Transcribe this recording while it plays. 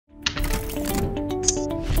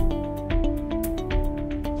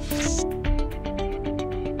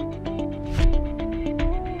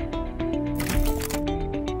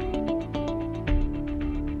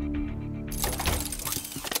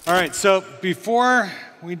All right, so before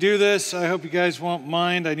we do this, I hope you guys won't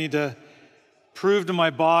mind. I need to prove to my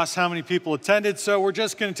boss how many people attended, so we're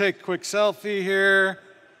just going to take a quick selfie here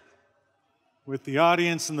with the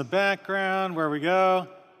audience in the background. Where we go.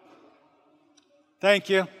 Thank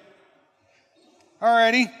you. All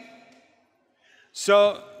righty.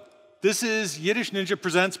 So this is Yiddish Ninja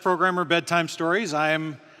Presents Programmer Bedtime Stories. I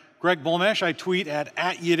am Greg Bulmash. I tweet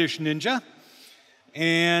at Yiddish Ninja.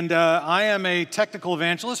 And I am a technical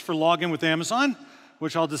evangelist for Login with Amazon,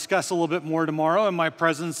 which I'll discuss a little bit more tomorrow in my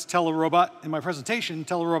presentation, Tell a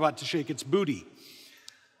Robot to Shake Its Booty.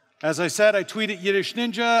 As I said, I tweet at Yiddish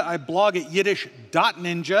Ninja. I blog at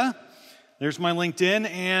yiddish.ninja. There's my LinkedIn.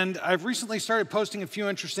 And I've recently started posting a few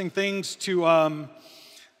interesting things to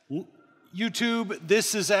YouTube.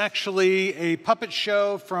 This is actually a puppet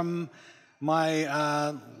show from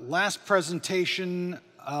my last presentation,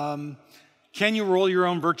 Can You Roll Your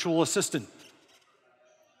Own Virtual Assistant,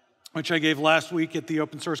 which I gave last week at the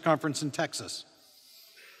Open Source Conference in Texas.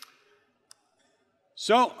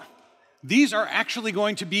 So these are actually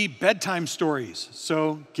going to be bedtime stories.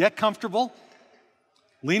 So get comfortable,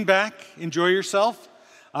 lean back, enjoy yourself,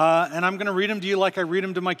 and I'm going to read them to you like I read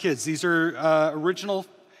them to my kids. These are original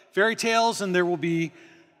fairy tales, and there will be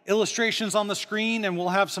illustrations on the screen, and we'll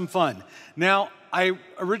have some fun. Now, I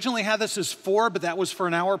originally had this as 4, but that was for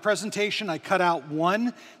an hour presentation. I cut out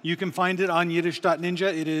 1. You can find it on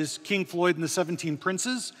yiddish.ninja. It is King Floyd and the 17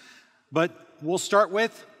 Princes. But we'll start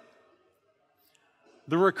with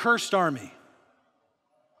the Recursed Army.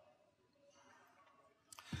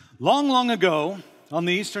 Long, long ago, on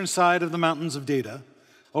the eastern side of the mountains of Data,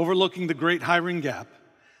 overlooking the great Hiring Gap,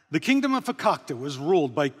 the kingdom of Fakakta was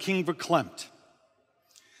ruled by King Verklempt.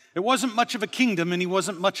 It wasn't much of a kingdom, and he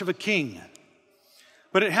wasn't much of a king.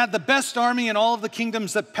 But it had the best army in all of the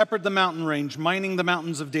kingdoms that peppered the mountain range, mining the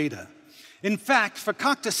mountains of Data. In fact,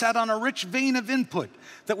 Fakakta sat on a rich vein of input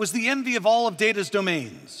that was the envy of all of Data's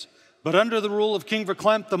domains. But under the rule of King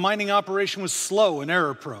Verklempt, the mining operation was slow and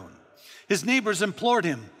error-prone. His neighbors implored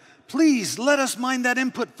him, "Please, let us mine that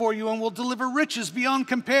input for you and we'll deliver riches beyond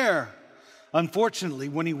compare." Unfortunately,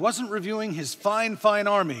 when he wasn't reviewing his fine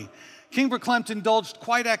army, King Verklempt indulged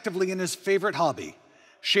quite actively in his favorite hobby,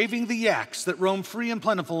 shaving the yaks that roam free and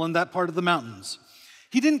plentiful in that part of the mountains.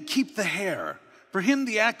 He didn't keep the hair. For him,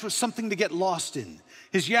 the act was something to get lost in.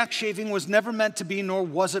 His yak shaving was never meant to be, nor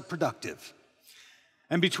was it productive.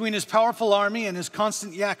 And between his powerful army and his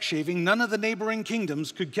constant yak shaving, none of the neighboring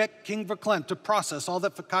kingdoms could get King Verklempt to process all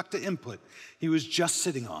that Fakakta input he was just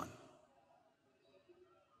sitting on.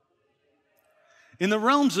 In the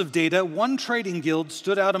realms of Data, one trading guild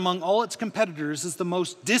stood out among all its competitors as the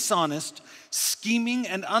most dishonest, scheming,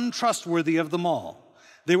 and untrustworthy of them all.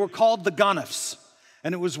 They were called the Ganefs,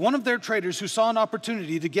 and it was one of their traders who saw an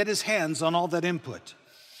opportunity to get his hands on all that input.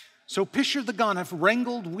 So Pisher the Ganef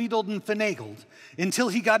wrangled, wheedled, and finagled until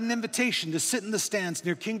he got an invitation to sit in the stands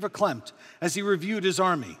near King Verklempt as he reviewed his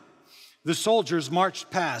army. The soldiers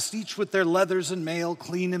marched past, each with their leathers and mail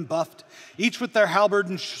clean and buffed, each with their halberd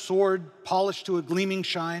and sword polished to a gleaming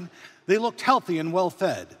shine. They looked healthy and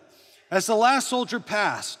well-fed. As the last soldier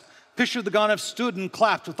passed, Pisher the Ganef stood and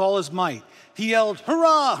clapped with all his might. He yelled,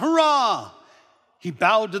 "Hurrah, hurrah!" He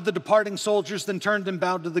bowed to the departing soldiers, then turned and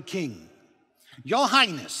bowed to the king. "Your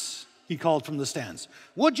Highness," he called from the stands,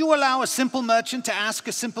 "would you allow a simple merchant to ask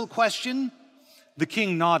a simple question?" The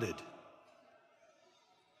king nodded.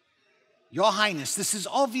 "Your Highness, this is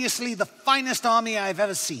obviously the finest army I've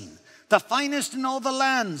ever seen, the finest in all the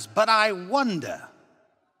lands, but I wonder,"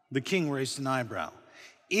 the king raised an eyebrow,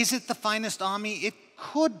 "is it the finest army it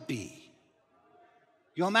could be?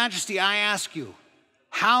 Your Majesty, I ask you,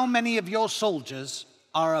 how many of your soldiers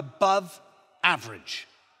are above average?"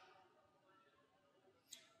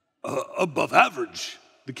 Above average?"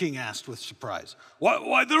 the king asked with surprise.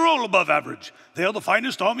 Why, they're all above average. They are the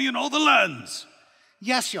finest army in all the lands."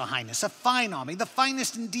 "Yes, Your Highness, a fine army, the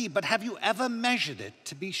finest indeed, but have you ever measured it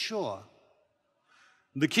to be sure?"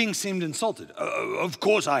 The king seemed insulted. Of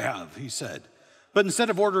course I have," he said. But instead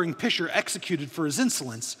of ordering Pisher executed for his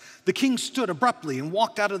insolence, the king stood abruptly and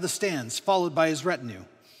walked out of the stands, followed by his retinue.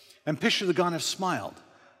 And Pisher the Ganef smiled,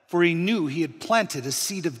 for he knew he had planted a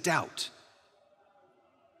seed of doubt.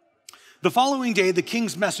 The following day, the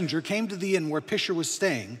king's messenger came to the inn where Pisher was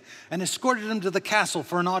staying and escorted him to the castle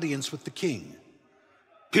for an audience with the king.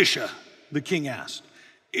 "Pisher," the king asked,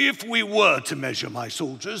 "if we were to measure my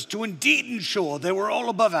soldiers to indeed ensure they were all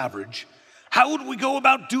above average, how would we go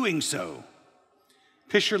about doing so?"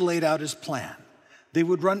 Pisher laid out his plan. They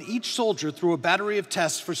would run each soldier through a battery of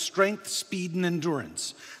tests for strength, speed, and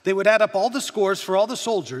endurance. They would add up all the scores for all the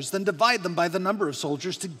soldiers, then divide them by the number of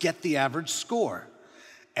soldiers to get the average score.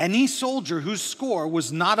 Any soldier whose score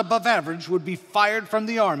was not above average would be fired from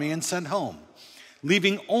the army and sent home,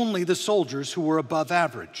 leaving only the soldiers who were above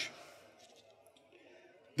average.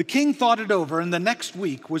 The king thought it over, and the next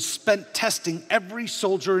week was spent testing every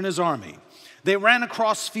soldier in his army. They ran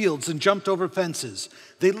across fields and jumped over fences.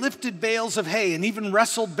 They lifted bales of hay and even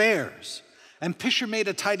wrestled bears. And Pisher made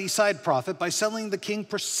a tidy side profit by selling the king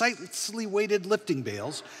precisely weighted lifting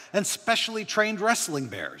bales and specially trained wrestling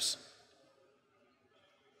bears.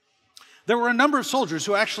 There were a number of soldiers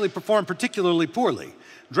who actually performed particularly poorly,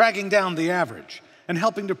 dragging down the average and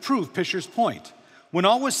helping to prove Pisher's point. When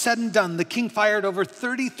all was said and done, the king fired over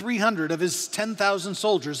 3,300 of his 10,000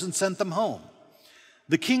 soldiers and sent them home.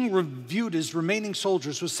 The king reviewed his remaining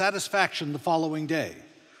soldiers with satisfaction the following day.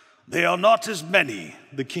 "They are not as many,"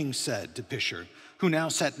 the king said to Pisher, who now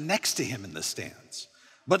sat next to him in the stands.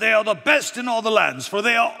 "but they are the best in all the lands, for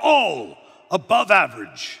they are all above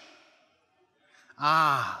average."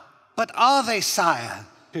 "Ah, but are they, sire?"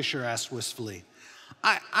 Pisher asked wistfully.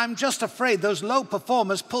 I'm just afraid those low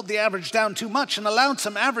performers pulled the average down too much and allowed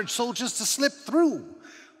some average soldiers to slip through.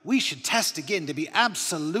 We should test again to be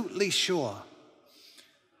absolutely sure."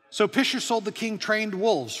 So Pisher sold the king trained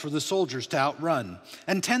wolves for the soldiers to outrun,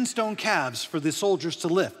 and 10 stone calves for the soldiers to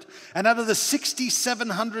lift. And out of the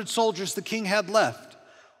 6,700 soldiers the king had left,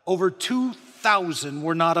 over 2,000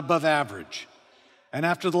 were not above average. And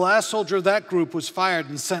after the last soldier of that group was fired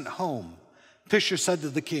and sent home, Pisher said to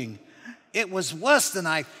the king, "It was worse than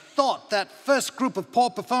I thought. That first group of poor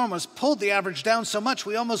performers pulled the average down so much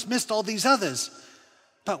we almost missed all these others.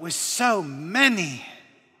 But with so many."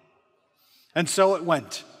 And so it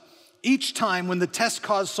went. Each time when the test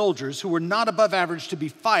caused soldiers who were not above average to be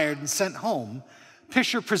fired and sent home,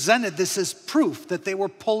 Pisher presented this as proof that they were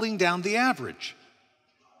pulling down the average.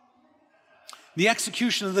 The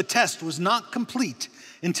execution of the test was not complete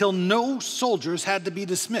until no soldiers had to be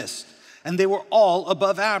dismissed, and they were all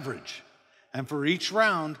above average. And for each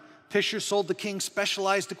round, Pisher sold the king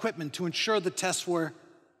specialized equipment to ensure the tests were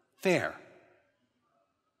fair.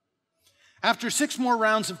 After 6 more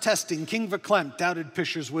rounds of testing, King Verklempt doubted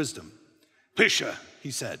Pisher's wisdom. "Pisher,"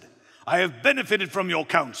 he said, "I have benefited from your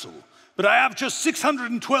counsel, but I have just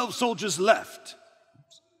 612 soldiers left.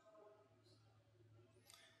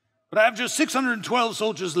 I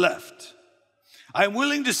am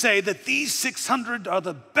willing to say that these 600 are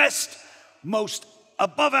the best, most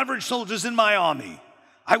above average soldiers in my army.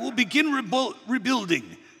 I will begin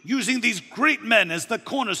rebuilding, using these great men as the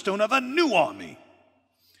cornerstone of a new army."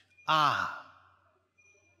 "Ah,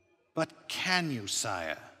 but can you,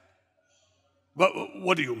 sire?"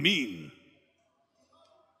 What do you mean?"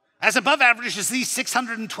 "As above average as these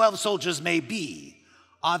 612 soldiers may be,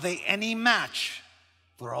 are they any match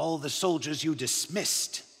for all the soldiers you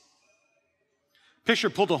dismissed?" Pisher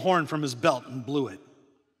pulled a horn from his belt and blew it.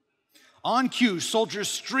 On cue, soldiers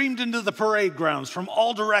streamed into the parade grounds from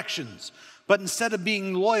all directions, but instead of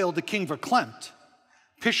being loyal to King Verklempt,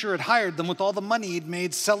 Pisher had hired them with all the money he'd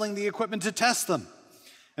made selling the equipment to test them.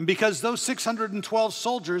 And because those 612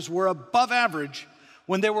 soldiers were above average,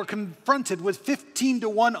 when they were confronted with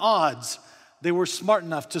 15-to-1 odds, they were smart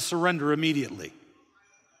enough to surrender immediately.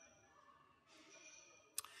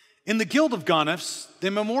 In the Guild of Gonifs,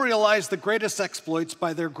 they memorialize the greatest exploits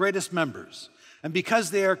by their greatest members. And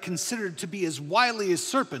because they are considered to be as wily as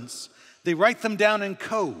serpents, they write them down in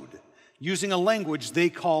code, using a language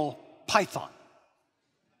they call Python.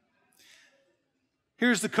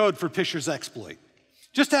 Here's the code for Pisher's exploit.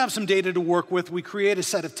 Just to have some data to work with, we create a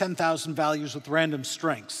set of 10,000 values with random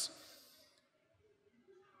strengths.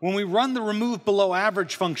 When we run the remove below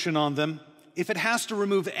average function on them, if it has to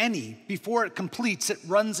remove any before it completes, it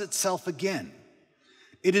runs itself again.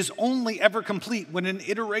 It is only ever complete when an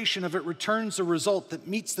iteration of it returns a result that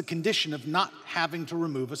meets the condition of not having to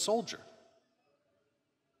remove a soldier.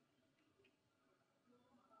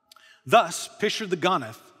 Thus, Pisher the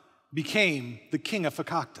Gonif became the king of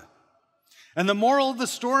Fakakta. And the moral of the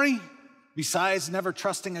story, besides never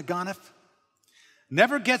trusting a Gonif,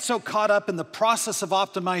 never get so caught up in the process of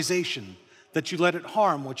optimization that you let it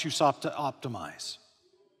harm what you sought to optimize.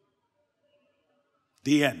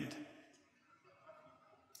 The end.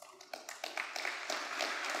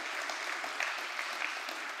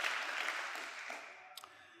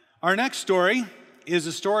 Our next story is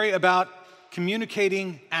a story about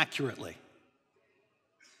communicating accurately.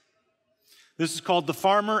 This is called The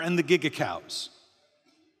Farmer and the GigaCows.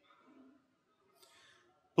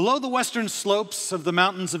 Below the western slopes of the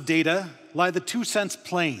mountains of Data lie the 2 cents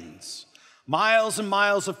plains, miles and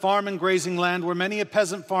miles of farm and grazing land where many a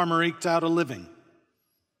peasant farmer eked out a living.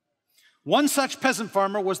 One such peasant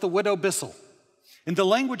farmer was the widow Bissell, In the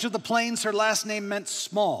language of the plains, her last name meant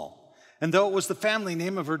small, and though it was the family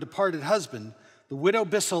name of her departed husband, the widow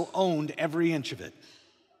Bissell owned every inch of it.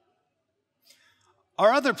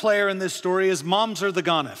 Our other player in this story is Momser the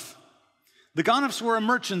Gonif. The Gonifs were a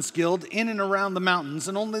merchants' guild in and around the mountains,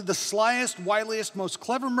 and only the slyest, wiliest, most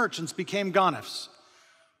clever merchants became Gonifs.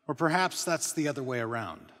 Or perhaps that's the other way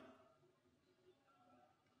around.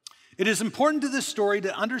 It is important to this story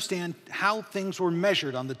to understand how things were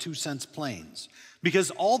measured on the 2 cents plains,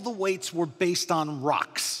 because all the weights were based on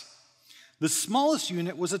rocks. The smallest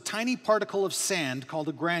unit was a tiny particle of sand called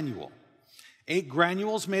a granule. 8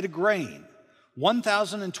 granules made a grain.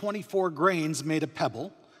 1,024 grains made a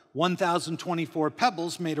pebble. 1,024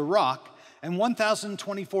 pebbles made a rock. And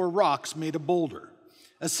 1,024 rocks made a boulder.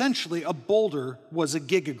 Essentially, a boulder was a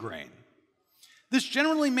gigagrain. This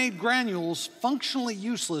generally made granules functionally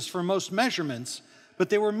useless for most measurements, but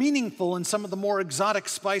they were meaningful in some of the more exotic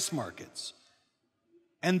spice markets.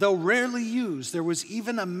 And though rarely used, there was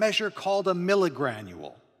even a measure called a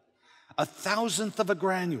milligranule, 1,000th of a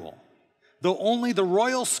granule, though only the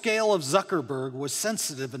royal scale of Zuckerberg was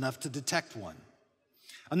sensitive enough to detect one.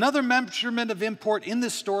 Another measurement of import in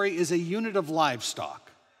this story is a unit of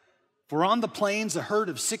livestock. For on the plains, a herd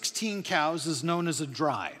of 16 cows is known as a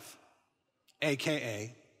drive,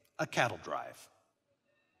 aka a cattle drive.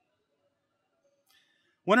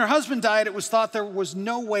 When her husband died, it was thought there was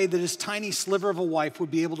no way that his tiny sliver of a wife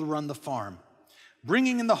would be able to run the farm.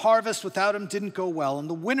 Bringing in the harvest without him didn't go well, and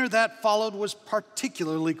the winter that followed was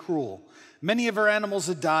particularly cruel. Many of her animals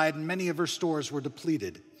had died, and many of her stores were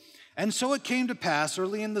depleted. And so it came to pass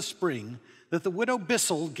early in the spring that the widow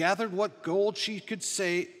Bissell gathered what gold she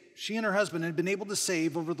and her husband had been able to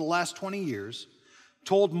save over the last 20 years,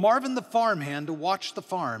 told Marvin the farmhand to watch the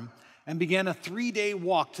farm, and began a 3-day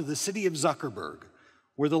walk to the city of Zuckerberg,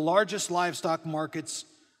 where the largest livestock markets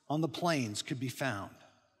on the plains could be found.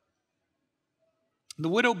 The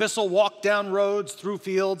widow Bissell walked down roads, through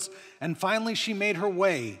fields, and finally she made her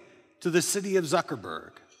way to the city of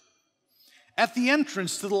Zuckerberg. At the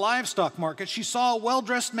entrance to the livestock market, she saw a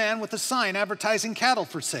well-dressed man with a sign advertising cattle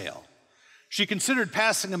for sale. She considered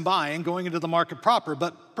passing him by and going into the market proper,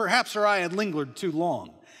 but perhaps her eye had lingered too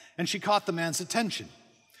long, and she caught the man's attention.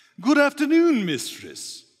 "Good afternoon,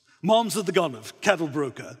 mistress. Momser the Gonif, cattle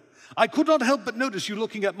broker. I could not help but notice you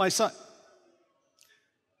looking at my sign.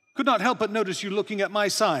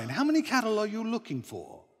 How many cattle are you looking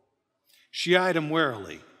for?" She eyed him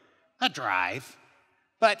warily. "A drive,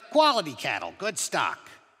 but quality cattle, good stock."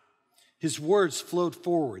 His words flowed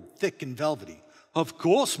forward, thick and velvety. "Of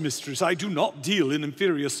course, mistress, I do not deal in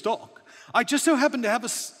inferior stock. I just so happen to have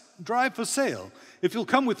a drive for sale. If you'll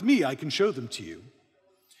come with me, I can show them to you."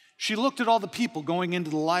 She looked at all the people going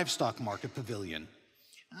into the livestock market pavilion.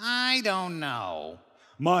 "I don't know."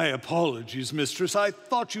 "My apologies, mistress. I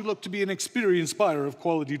thought you looked to be an experienced buyer of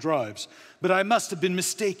quality drives, but I must have been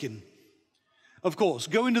mistaken. Of course,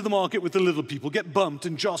 go into the market with the little people, get bumped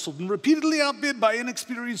and jostled and repeatedly outbid by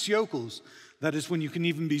inexperienced yokels. That is when you can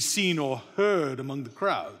even be seen or heard among the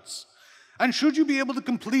crowds. And should you be able to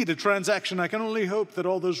complete a transaction, I can only hope that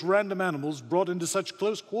all those random animals brought into such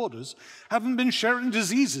close quarters haven't been sharing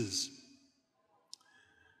diseases.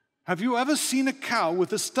 Have you ever seen a cow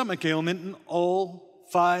with a stomach ailment in all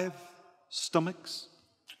 5 stomachs?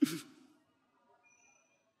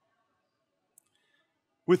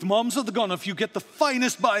 With Momser the Gonif, you get the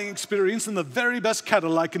finest buying experience and the very best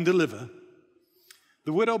cattle I can deliver."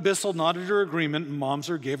 The widow Bissell nodded her agreement, and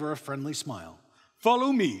Momser gave her a friendly smile.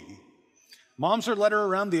 "Follow me." Momser led her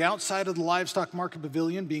around the outside of the livestock market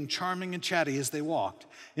pavilion, being charming and chatty as they walked,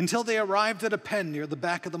 until they arrived at a pen near the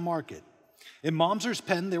back of the market. In Momser's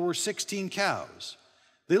pen, there were 16 cows.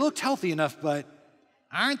 They looked healthy enough, but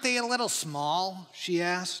 "Aren't they a little small?" she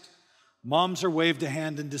asked. Momser waved a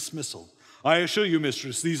hand in dismissal. "I assure you,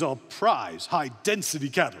 mistress, these are prize, high-density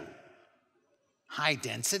cattle." "High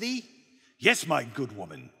density?" "Yes, my good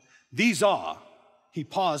woman. These are..." He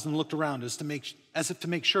paused and looked around as if to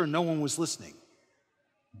make sure no one was listening.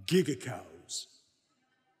 "GigaCows."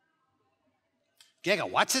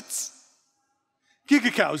 "Giga-what's-its?"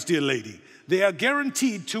 "GigaCows, dear lady. They are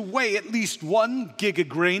guaranteed to weigh at least 1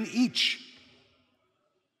 gigagrain each."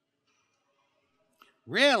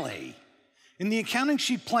 "Really?" In the accounting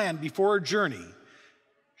she'd planned before her journey,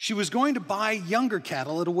 she was going to buy younger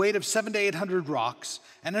cattle at a weight of 700 to 800 rocks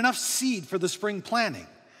and enough seed for the spring planting.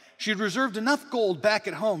 She had reserved enough gold back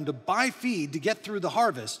at home to buy feed to get through the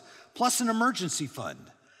harvest, plus an emergency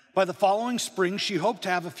fund. By the following spring, she hoped to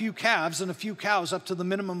have a few calves and a few cows up to the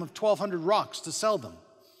minimum of 1,200 rocks to sell them.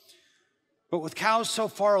 But with cows so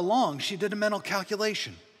far along, she did a mental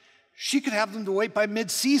calculation. She could have them to wait by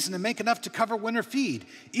mid-season and make enough to cover winter feed,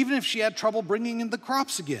 even if she had trouble bringing in the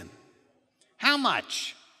crops again. How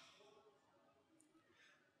much?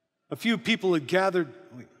 A few people had gathered.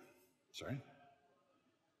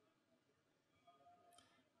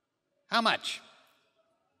 How much?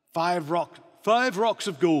 5 rocks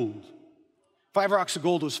of gold. 5 rocks of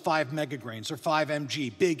gold was 5 megagrains, or 5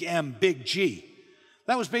 mg, big M, big G.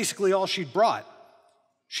 That was basically all she'd brought.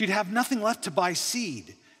 She'd have nothing left to buy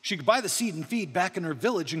seed. She could buy the seed and feed back in her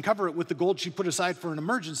village and cover it with the gold she put aside for an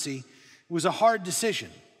emergency. It was a hard decision.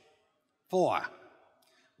 4.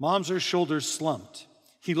 Momser's shoulders slumped.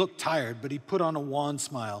 He looked tired, but he put on a wan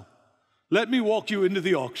smile. Let me walk you into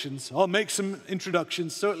the auctions. I'll make some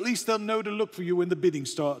introductions, so at least they'll know to look for you when the bidding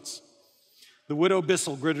starts. The widow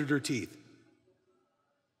Bissell gritted her teeth.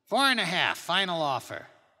 4.5, final offer.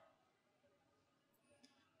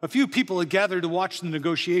 A few people had gathered to watch the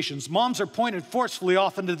negotiations. Momser pointed forcefully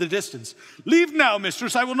off into the distance. Leave now,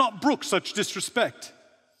 mistress. I will not brook such disrespect.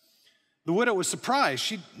 The widow was surprised.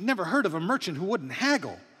 She'd never heard of a merchant who wouldn't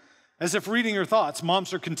haggle. As if reading her thoughts,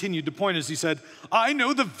 Momser continued to point as he said, I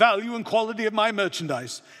know the value and quality of my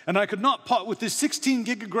merchandise, and I could not part with this 16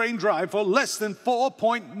 gigagrain drive for less than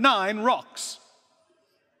 4.9 rocks.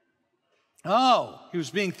 Oh, he was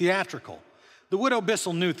being theatrical. The widow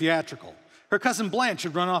Bissell knew theatrical. Her cousin Blanche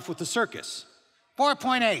had run off with the circus.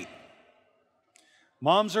 4.8.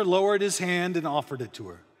 Momser lowered his hand and offered it to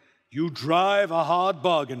her. You drive a hard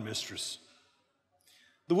bargain, mistress.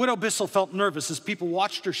 The widow Bissell felt nervous as people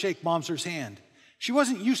watched her shake Momser's hand. She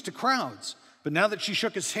wasn't used to crowds, but now that she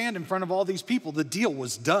shook his hand in front of all these people, the deal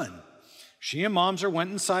was done. She and Momser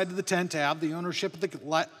went inside to the tent to have the ownership of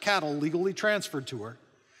the cattle legally transferred to her.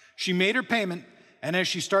 She made her payment, and as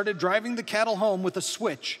she started driving the cattle home with a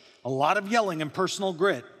switch, a lot of yelling and personal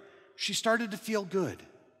grit, she started to feel good.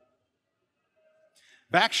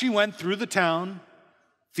 Back she went through the town,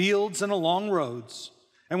 fields, and along roads.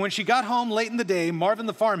 And when she got home late in the day, Marvin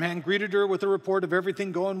the farmhand greeted her with a report of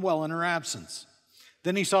everything going well in her absence.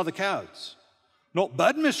 Then he saw the cows. Not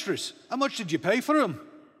bad, mistress. How much did you pay for them?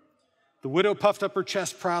 The widow puffed up her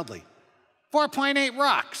chest proudly. 4.8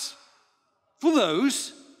 rocks. For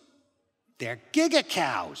those? They're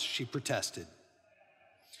GigaCows, she protested.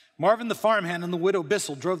 Marvin the farmhand and the widow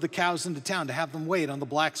Bissell drove the cows into town to have them weighed on the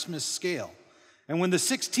blacksmith's scale. And when the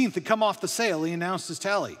 16th had come off the sale, he announced his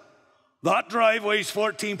tally. That drive weighs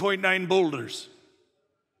 14.9 boulders.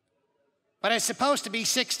 But it's supposed to be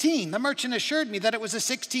 16. The merchant assured me that it was a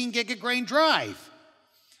 16 gigagrain drive.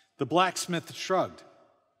 The blacksmith shrugged.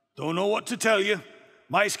 Don't know what to tell you.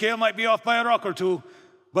 My scale might be off by a rock or two,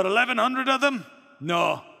 but 1,100 of them?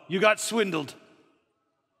 No, you got swindled.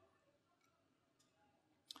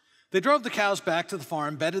 They drove the cows back to the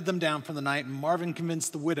farm, bedded them down for the night, and Marvin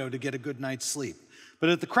convinced the widow to get a good night's sleep. But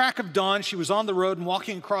at the crack of dawn, she was on the road and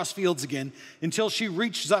walking across fields again until she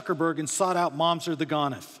reached Zuckerberg and sought out Momser the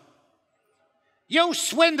Gonif. You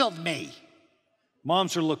swindled me.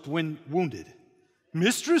 Momser looked wounded.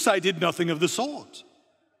 Mistress, I did nothing of the sort.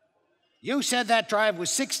 You said that drive was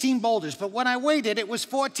 16 boulders, but when I weighed it, it was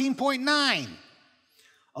 14.9.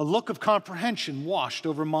 A look of comprehension washed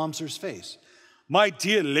over Momser's face. My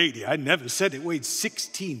dear lady, I never said it weighed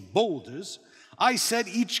 16 boulders. I said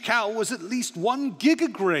each cow was at least 1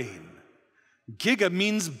 gigagrain. Giga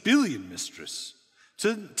means billion, mistress.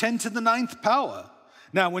 10 to the 9th power.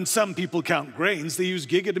 Now, when some people count grains, they use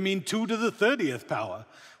giga to mean 2 to the 30th power,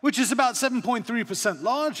 which is about 7.3%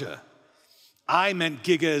 larger. I meant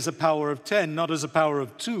giga as a power of 10, not as a power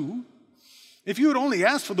of 2. If you had only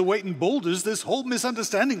asked for the weight in boulders, this whole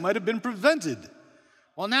misunderstanding might have been prevented.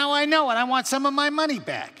 Well, now I know, and I want some of my money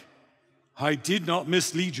back. I did not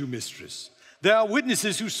mislead you, mistress. There are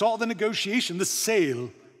witnesses who saw the negotiation. The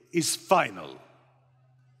sale is final.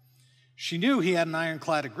 She knew he had an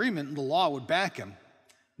ironclad agreement and the law would back him.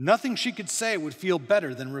 Nothing she could say would feel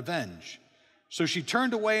better than revenge. So she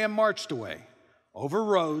turned away and marched away, over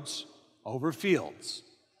roads, over fields,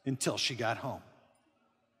 until she got home.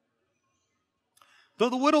 Though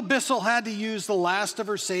the widow Bissell had to use the last of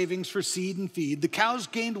her savings for seed and feed, the cows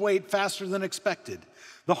gained weight faster than expected.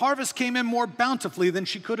 The harvest came in more bountifully than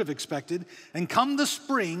she could have expected, and come the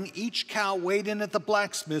spring, each cow weighed in at the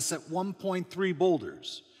blacksmith's at 1.3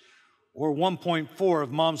 boulders, or 1.4 of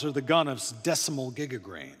Momser the Gonif's decimal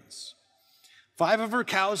gigagrains. 5 of her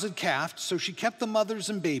cows had calved, so she kept the mothers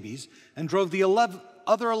and babies and drove the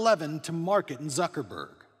other 11 to market in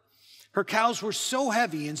Zuckerberg. Her cows were so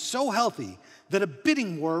heavy and so healthy that a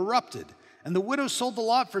bidding war erupted, and the widow sold the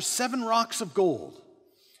lot for 7 rocks of gold.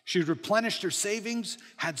 She had replenished her savings,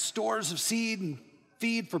 had stores of seed and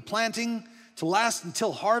feed for planting to last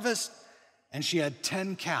until harvest, and she had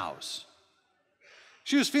 10 cows.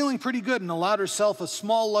 She was feeling pretty good and allowed herself a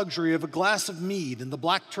small luxury of a glass of mead in the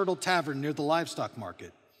Black Turtle Tavern near the livestock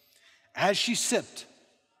market. As she sipped,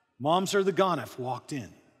 Momser the Gonif walked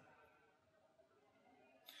in.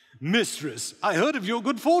 "Mistress, I heard of your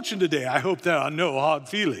good fortune today. I hope there are no hard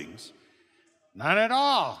feelings." "None at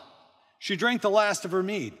all." She drank the last of her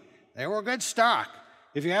mead. "They were good stock.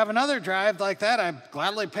 If you have another drive like that, I'd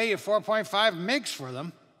gladly pay you 4.5 MIGs for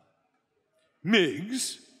them."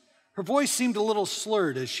 "Migs?" Her voice seemed a little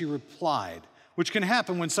slurred as she replied, which can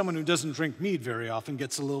happen when someone who doesn't drink mead very often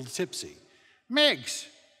gets a little tipsy. "MIGs.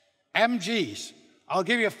 MGs. I'll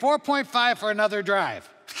give you 4.5 for another drive."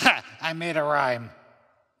 Ha! I made a rhyme.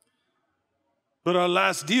 "But our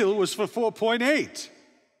last deal was for 4.8.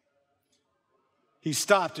 He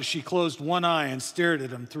stopped as she closed one eye and stared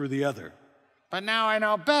at him through the other. "But now I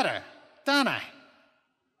know better, don't I?"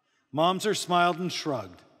 Momser smiled and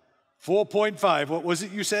shrugged. 4.5, what was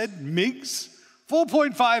it you said? MIGs?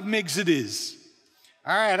 4.5 MIGs it is.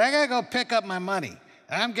 "All right, I gotta go pick up my money.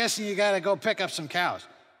 And I'm guessing you gotta go pick up some cows.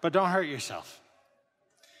 But don't hurt yourself."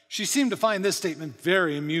 She seemed to find this statement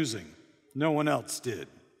very amusing. No one else did.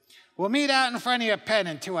 "We'll meet out in front of your pen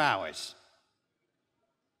in 2 hours."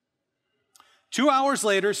 2 hours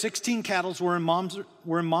later, 16 cattle were in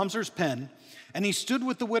Momser's pen, and he stood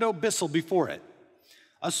with the widow Bissell before it.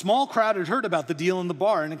 A small crowd had heard about the deal in the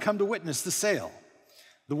bar and had come to witness the sale.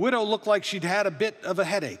 The widow looked like she'd had a bit of a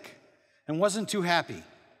headache and wasn't too happy.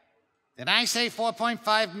 "Did I say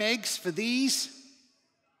 4.5 MIGs for these?"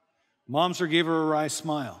 Momser gave her a wry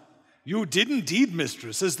smile. "You did indeed,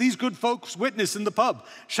 mistress, as these good folks witness in the pub.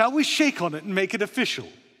 Shall we shake on it and make it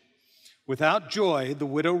official?" Without joy, the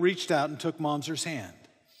widow reached out and took Momser's hand.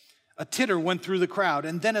 A titter went through the crowd,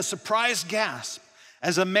 and then a surprised gasp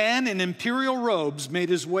as a man in imperial robes made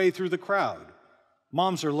his way through the crowd.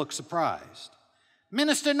 Momser looked surprised.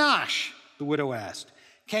 "Minister Nosh," the widow asked,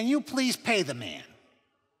 "can you please pay the man?"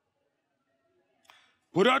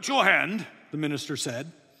 "Put out your hand," the minister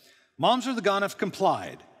said. Momser the Gonif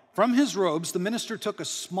complied. From his robes, the minister took a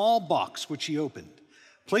small box, which he opened.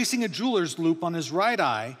 Placing a jeweler's loop on his right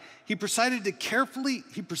eye, he proceeded to carefully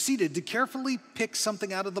pick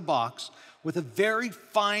something out of the box with a very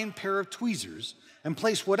fine pair of tweezers and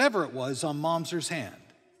place whatever it was on Momser's hand.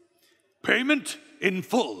 "Payment in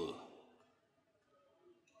full."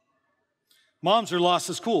 Momser lost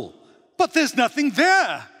his cool. "But there's nothing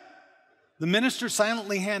there!" The minister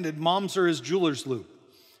silently handed Momser his jeweler's loop.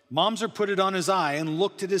 Momser put it on his eye and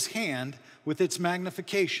looked at his hand with its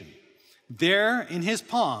magnification. There, in his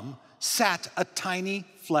palm, sat a tiny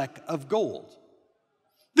fleck of gold.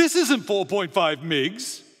 "This isn't 4.5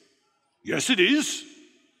 MIGs." "Yes, it is."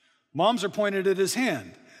 Momser pointed at his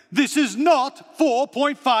hand. "This is not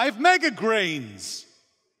 4.5 megagrains."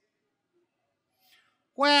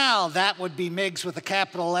 "Well, that would be MIGs with a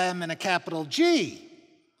capital M and a capital G.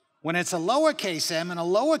 When it's a lowercase m and a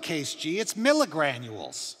lowercase g, it's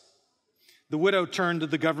milligranules." The widow turned to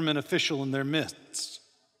the government official in their midst.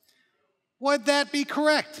 "Would that be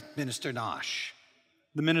correct, Minister Nosh?"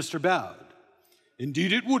 The minister bowed.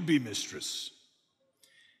 "Indeed it would be, mistress."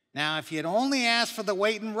 "Now, if you'd only asked for the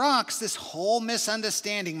weight in rocks, this whole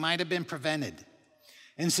misunderstanding might have been prevented.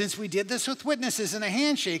 And since we did this with witnesses and a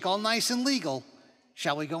handshake, all nice and legal,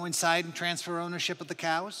 shall we go inside and transfer ownership of the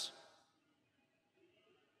cows?"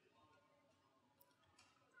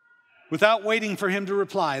 Without waiting for him to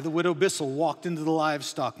reply, the widow Bissell walked into the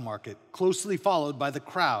livestock market, closely followed by the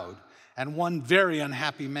crowd and one very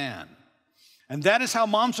unhappy man. And that is how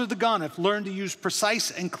Momser the Gonif learned to use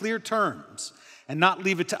precise and clear terms and not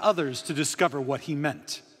leave it to others to discover what he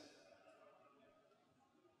meant.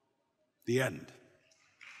 The end.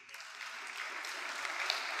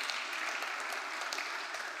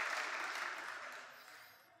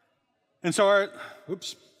 And so our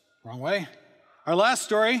last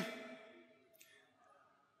story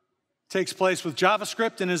takes place with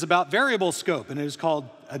JavaScript and is about variable scope, and it is called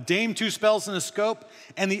A Dame, Two Spells, and a Scope,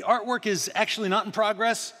 and the artwork is actually not in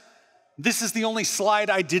progress. This is the only slide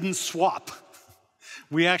I didn't swap.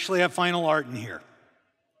 We actually have final art in here.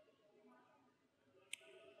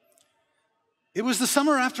 It was the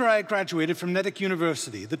summer after I had graduated from Nedick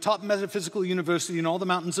University, the top metaphysical university in all the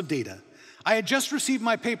mountains of data. I had just received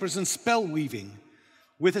my papers in spell weaving,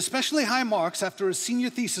 with especially high marks after a senior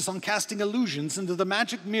thesis on casting illusions into the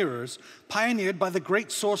magic mirrors pioneered by the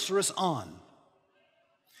great sorceress On.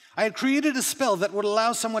 I had created a spell that would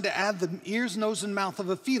allow someone to add the ears, nose, and mouth of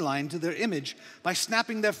a feline to their image by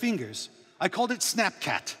snapping their fingers. I called it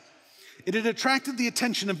Snapcat. It had attracted the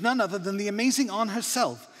attention of none other than the amazing On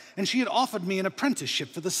herself, and she had offered me an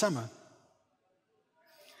apprenticeship for the summer.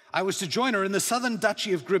 I was to join her in the southern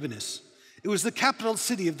duchy of Gribinis. It was the capital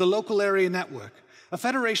city of the local area network, a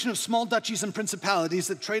federation of small duchies and principalities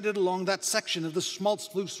that traded along that section of the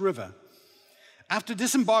Schmalzfluss River. After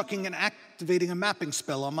disembarking and activating a mapping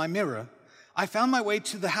spell on my mirror, I found my way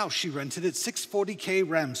to the house she rented at 640K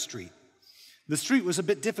Ram Street. The street was a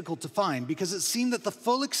bit difficult to find because it seemed that the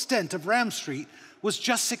full extent of Ram Street was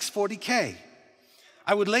just 640K.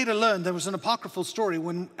 I would later learn there was an apocryphal story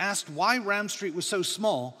when asked why Ram Street was so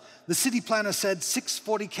small, the city planner said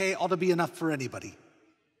 640K ought to be enough for anybody.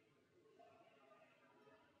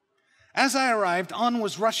 As I arrived, Ann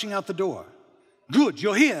was rushing out the door. "Good,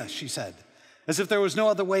 you're here," she said, as if there was no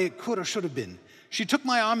other way it could or should have been. She took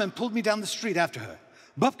my arm and pulled me down the street after her.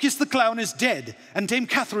 "Bupkis the clown is dead, and Dame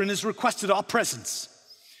Catherine has requested our presence."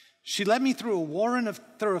 She led me through a warren of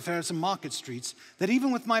thoroughfares and market streets that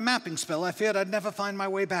even with my mapping spell, I feared I'd never find my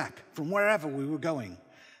way back from wherever we were going.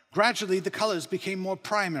 Gradually, the colors became more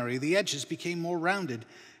primary, the edges became more rounded,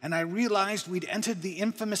 and I realized we'd entered the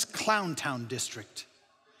infamous Clown Town district.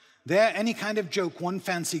 There, any kind of joke one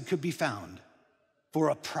fancied could be found, for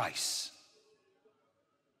a price.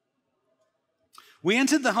 We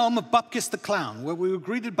entered the home of Bupkis the Clown, where we were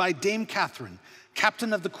greeted by Dame Catherine,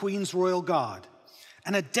 captain of the Queen's Royal Guard,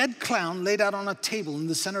 and a dead clown laid out on a table in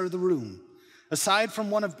the center of the room. Aside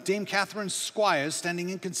from one of Dame Catherine's squires standing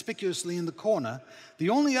inconspicuously in the corner, the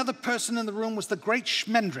only other person in the room was the great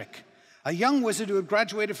Schmendrick, a young wizard who had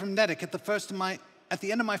graduated from Nedic at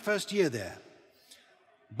the end of my first year there.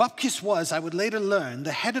 Bupkis was, I would later learn,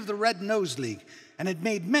 the head of the Red Nose League and had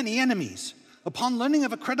made many enemies. Upon learning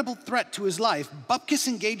of a credible threat to his life, Bupkis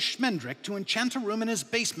engaged Schmendrick to enchant a room in his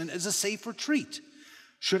basement as a safe retreat.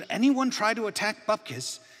 Should anyone try to attack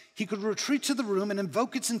Bupkis, he could retreat to the room and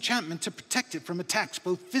invoke its enchantment to protect it from attacks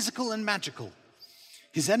both physical and magical.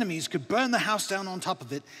 His enemies could burn the house down on top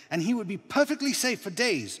of it, and he would be perfectly safe for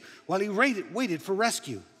days while he waited for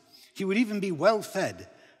rescue. He would even be well fed.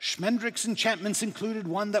 Schmendrick's enchantments included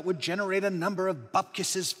one that would generate a number of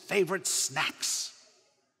Bupkis's favorite snacks.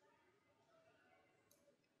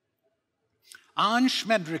 Ann,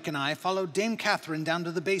 Schmendrick, and I followed Dame Catherine down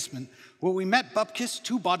to the basement, where we met Bupkis's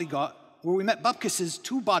two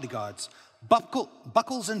bodyguards,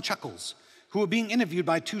 Buckles and Chuckles, who were being interviewed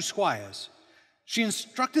by two squires. She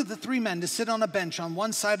instructed the three men to sit on a bench on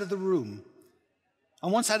one side of the room,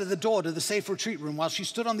 on one side of the door to the safe retreat room, while she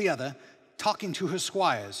stood on the other, talking to her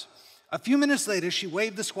squires. A few minutes later, she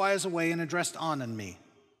waved the squires away and addressed Ann and me.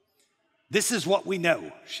 "This is what we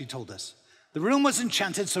know," she told us. "The room was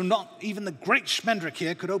enchanted, so not even the great Schmendrick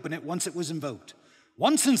here could open it once it was invoked.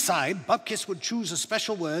 Once inside, Bupkis would choose a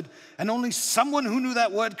special word, and only someone who knew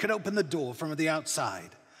that word could open the door from the outside.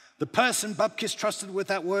 The person Bupkis trusted with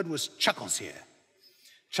that word was Chuckles here."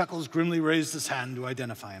 Chuckles grimly raised his hand to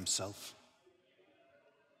identify himself.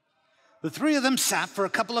 The three of them sat for a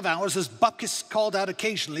couple of hours as Bupkis called out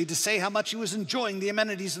occasionally to say how much he was enjoying the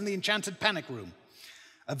amenities in the enchanted panic room.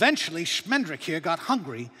 Eventually, Schmendrick here got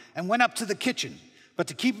hungry and went up to the kitchen, but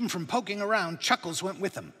to keep him from poking around, Chuckles went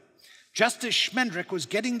with him. Just as Schmendrick was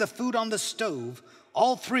getting the food on the stove,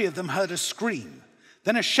 all three of them heard a scream,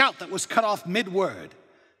 then a shout that was cut off mid-word.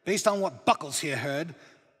 Based on what Buckles here heard,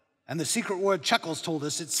 and the secret word Chuckles told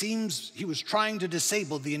us, it seems he was trying to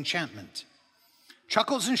disable the enchantment.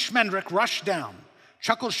 Chuckles and Schmendrick rushed down.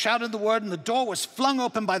 Chuckles shouted the word, and the door was flung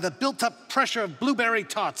open by the built-up pressure of blueberry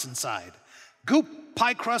tarts inside. Goop,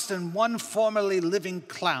 pie crust, and one formerly living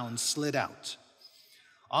clown slid out.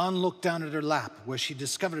 Ann looked down at her lap, where she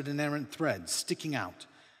discovered an errant thread sticking out.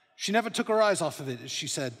 She never took her eyes off of it as she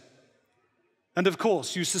said, "And of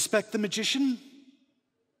course, you suspect the magician?"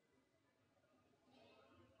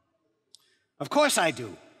 "Of course I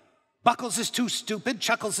do. Buckles is too stupid,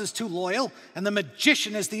 Chuckles is too loyal, and the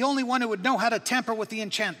magician is the only one who would know how to tamper with the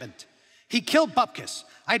enchantment. He killed Bupkis.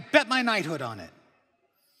 I'd bet my knighthood on it."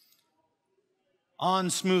 Ann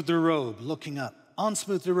smoothed her robe, looking up.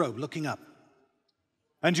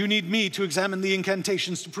 "And you need me to examine the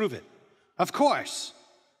incantations to prove it?" "Of course."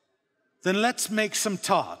 "Then let's make some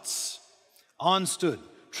tarts." Ann stood.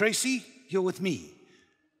 "Tracy, you're with me.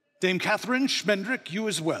 Dame Catherine, Schmendrick, you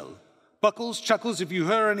as well. Buckles, Chuckles, if you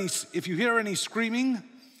hear any screaming,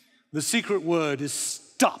 the secret word is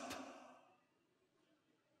stop."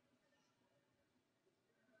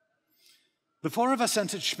 The four of us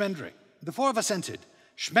entered. Schmendrick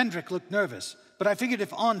looked nervous, but I figured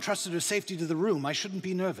if Ann trusted her safety to the room, I shouldn't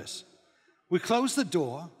be nervous. We closed the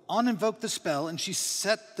door, Ann invoked the spell, and she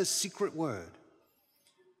said the secret word.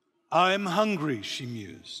 "I'm hungry," she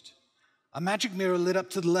mused. A magic mirror lit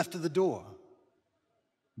up to the left of the door.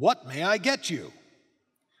 "What may I get you?"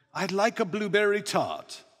 "I'd like a blueberry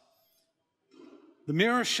tart." The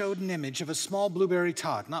mirror showed an image of a small blueberry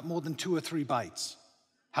tart, not more than 2 or 3 bites.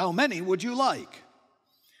 How many would you like?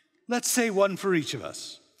 Let's say 1 for each of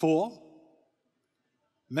us. 4?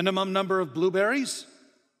 Minimum number of blueberries?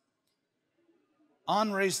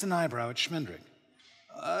 On raised an eyebrow at Schmendrick.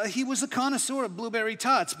 He was a connoisseur of blueberry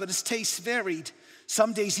tarts, but his tastes varied.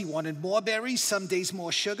 Some days he wanted more berries, some days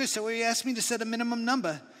more sugar, so he asked me to set a minimum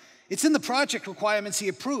number. It's in the project requirements he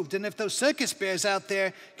approved, and if those circus bears out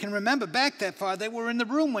there can remember back that far, they were in the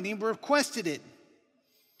room when he requested it.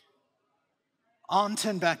 On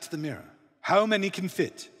turned back to the mirror. How many can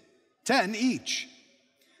fit? 10 each.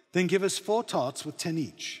 Then give us 4 tarts with 10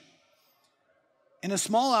 each. In a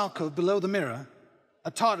small alcove below the mirror,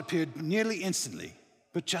 a tart appeared nearly instantly,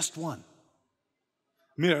 but just 1.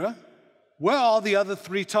 Mirror, where are the other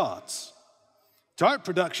 3 tarts? Tart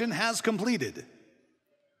production has completed.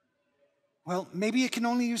 Well, maybe it can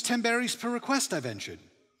only use 10 berries per request, I ventured.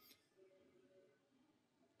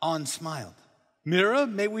 On smiled. Mirror,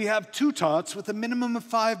 may we have 2 tarts with a minimum of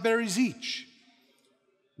 5 berries each?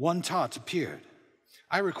 1 tart appeared.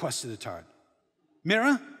 I requested a tart.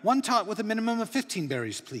 Mirror, 1 tart with a minimum of 15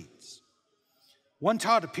 berries, please. 1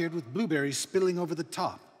 tart appeared with blueberries spilling over the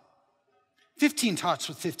top. 15 tarts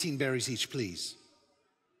with 15 berries each, please.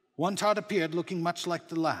 1 tart appeared looking much like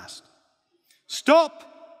the last. Stop!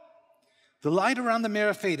 The light around the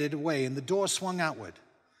mirror faded away and the door swung outward.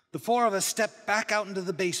 The 4 of us stepped back out into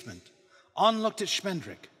the basement. On looked at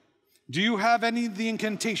Schmendrick. Do you have any of the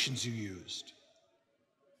incantations you used?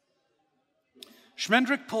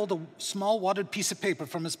 Schmendrick pulled a small wadded piece of paper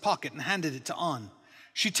from his pocket and handed it to On.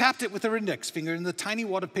 She tapped it with her index finger and the tiny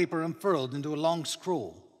wad of paper unfurled into a long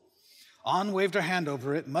scroll. On waved her hand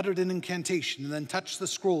over it, muttered an incantation, and then touched the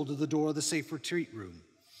scroll to the door of the safe retreat room.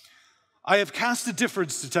 I have cast a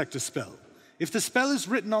difference detector spell. If the spell is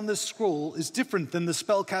written on this scroll is different than the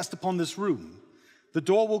spell cast upon this room, the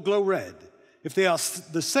door will glow red. If they are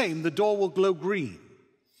the same, the door will glow green.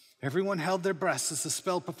 Everyone held their breaths as the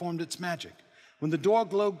spell performed its magic. When the door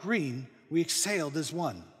glowed green, we exhaled as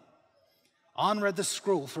one. On read the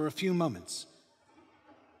scroll for a few moments.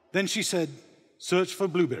 Then she said, "Search for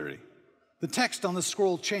blueberry." The text on the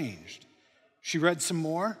scroll changed. She read some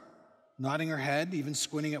more, nodding her head, even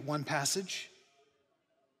squinting at one passage.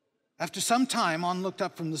 After some time, On looked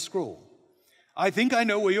up from the scroll. I think I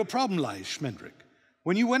know where your problem lies, Schmendrick.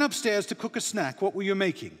 When you went upstairs to cook a snack, what were you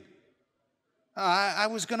making? I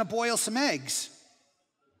was going to boil some eggs.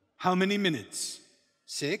 How many minutes?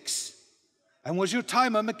 6. And was your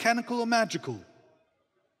timer mechanical or magical?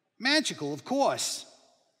 Magical, of course.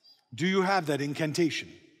 Do you have that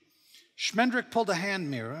incantation? Schmendrick pulled a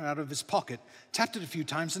hand mirror out of his pocket, tapped it a few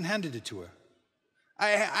times, and handed it to her. I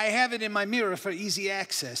have it in my mirror for easy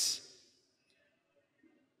access.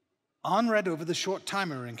 On read over the short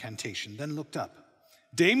timer incantation, then looked up.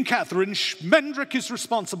 Dame Catherine, Schmendrick is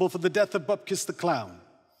responsible for the death of Bupkis the clown.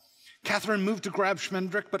 Catherine moved to grab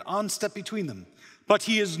Schmendrick, but On stepped between them. But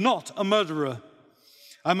he is not a murderer.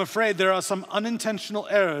 I'm afraid there are some unintentional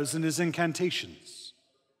errors in his incantations.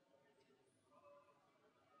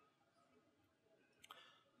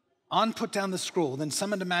 On put down the scroll, then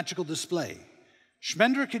summoned a magical display.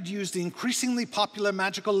 Schmendrick had used the increasingly popular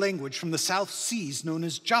magical language from the South Seas known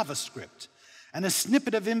as JavaScript, and a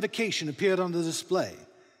snippet of invocation appeared on the display.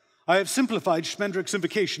 I have simplified Schmendrick's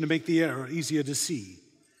invocation to make the error easier to see.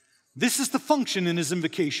 This is the function in his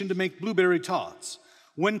invocation to make blueberry tarts.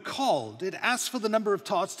 When called, it asks for the number of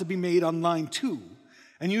tarts to be made on line 2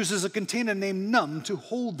 and uses a container named num to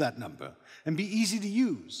hold that number and be easy to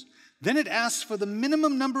use. Then it asks for the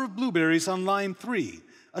minimum number of blueberries on line 3,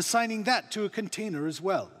 assigning that to a container as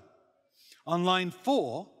well. On line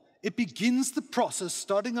 4, it begins the process,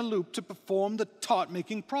 starting a loop to perform the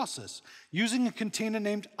tart-making process, using a container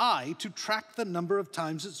named I to track the number of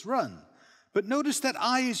times it's run. But notice that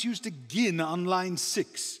I is used again on line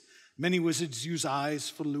 6. Many wizards use I's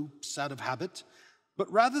for loops out of habit,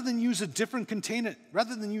 but rather than use different container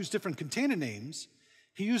names,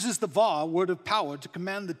 he uses the var, word of power, to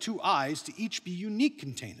command the 2 I's to each be unique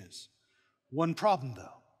containers. One problem,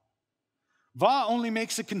 though. var only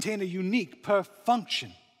makes a container unique per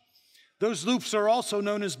function. Those loops are also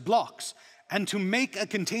known as blocks, and to make a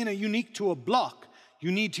container unique to a block,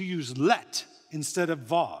 you need to use let instead of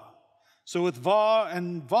var. So with var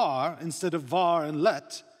instead of var and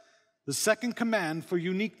let, the second command for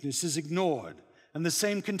uniqueness is ignored, and the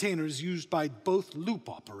same container is used by both loop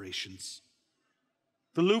operations.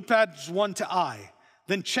 The loop adds 1 to I,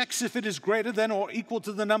 then checks if it is greater than or equal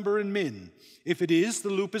to the number in min. If it is, the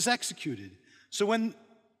loop is executed. So when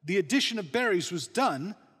the addition of berries was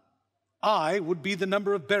done, I would be the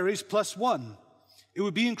number of berries plus 1. It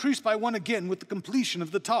would be increased by 1 again with the completion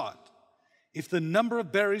of the tot. If the number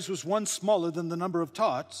of berries was 1 smaller than the number of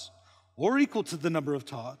tots, or equal to the number of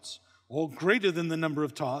tots, or greater than the number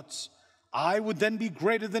of tots, I would then be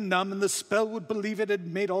greater than num, and the spell would believe it had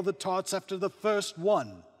made all the tots after the first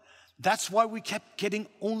 1. That's why we kept getting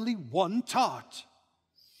only 1 tot.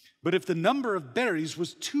 But if the number of berries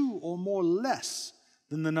was 2 or more less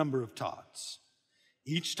than the number of tots,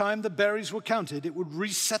 each time the berries were counted, it would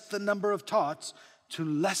reset the number of tots to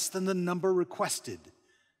less than the number requested.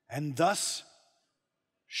 And thus,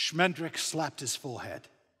 Schmendrick slapped his forehead.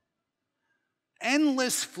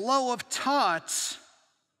 Endless flow of tots.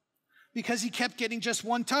 Because he kept getting just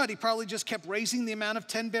 1 tot, he probably just kept raising the amount of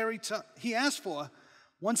 10-berry he asked for.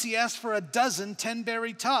 Once he asked for a dozen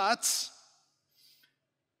 10-berry tots,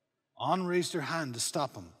 Anne raised her hand to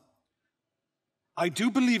stop him. I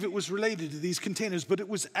do believe it was related to these containers, but it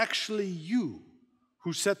was actually you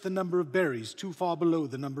who set the number of berries too far below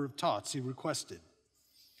the number of tots he requested.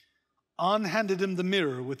 Anne handed him the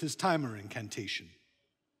mirror with his timer incantation.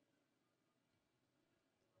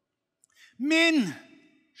 Min!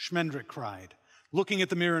 Schmendrick cried, looking at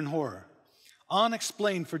the mirror in horror. Anne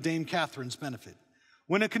explained for Dame Catherine's benefit.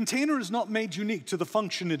 When a container is not made unique to the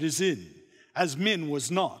function it is in, as Min was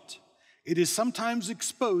not, it is sometimes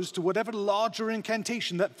exposed to whatever larger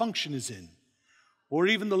incantation that function is in, or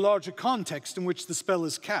even the larger context in which the spell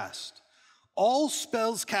is cast. All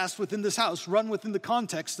spells cast within this house run within the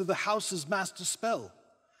context of the house's master spell.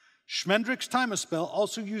 Schmendrick's timer spell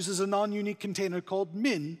also uses a non-unique container called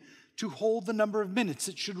Min to hold the number of minutes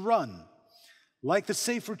it should run. Like the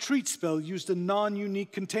Safe Retreat spell used a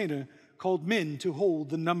non-unique container called Min to hold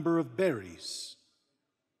the number of berries.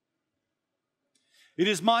 It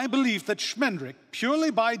is my belief that Schmendrick,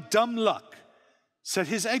 purely by dumb luck, set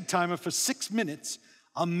his egg timer for 6 minutes,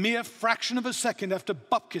 a mere fraction of a second after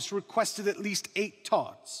Bupkis requested at least 8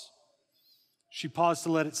 tots. She paused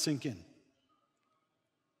to let it sink in.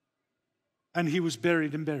 And he was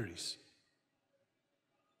buried in berries.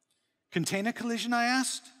 Container collision, I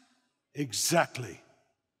asked? Exactly.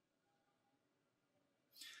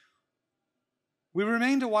 We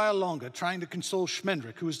remained a while longer, trying to console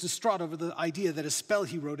Schmendrick, who was distraught over the idea that a spell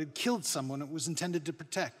he wrote had killed someone it was intended to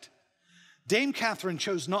protect. Dame Catherine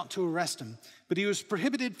chose not to arrest him, but he was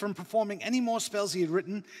prohibited from performing any more spells he had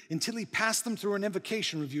written until he passed them through an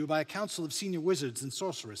invocation review by a council of senior wizards and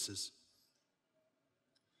sorceresses.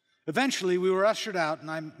 Eventually, we were ushered out,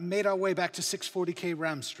 and I made our way back to 640K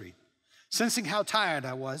Ram Street. Sensing how tired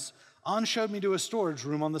I was, Anne showed me to a storage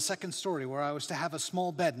room on the 2nd story where I was to have a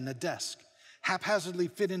small bed and a desk, haphazardly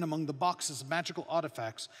fit in among the boxes of magical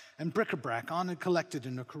artifacts and bric-a-brac Anne had collected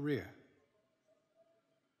in her career.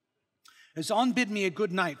 As Anne bid me a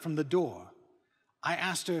good night from the door, I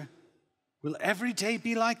asked her, "Will every day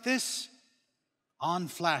be like this?" Anne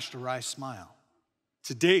flashed a wry smile.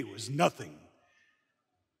 Today was nothing.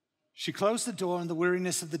 She closed the door and the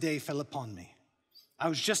weariness of the day fell upon me. I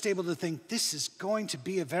was just able to think, this is going to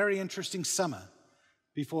be a very interesting summer,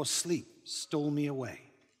 before sleep stole me away.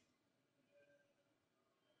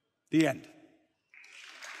 The end.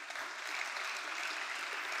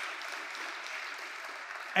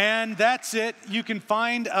 And that's it. You can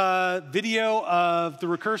find a video of the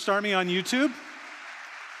Recursed Army on YouTube.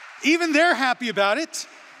 Even they're happy about it.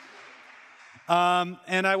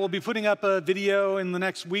 And I will be putting up a video in the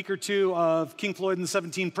next week or 2 of King Floyd and the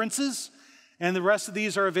 17 Princes. And the rest of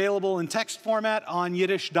these are available in text format on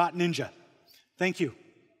Yiddish.ninja. Thank you.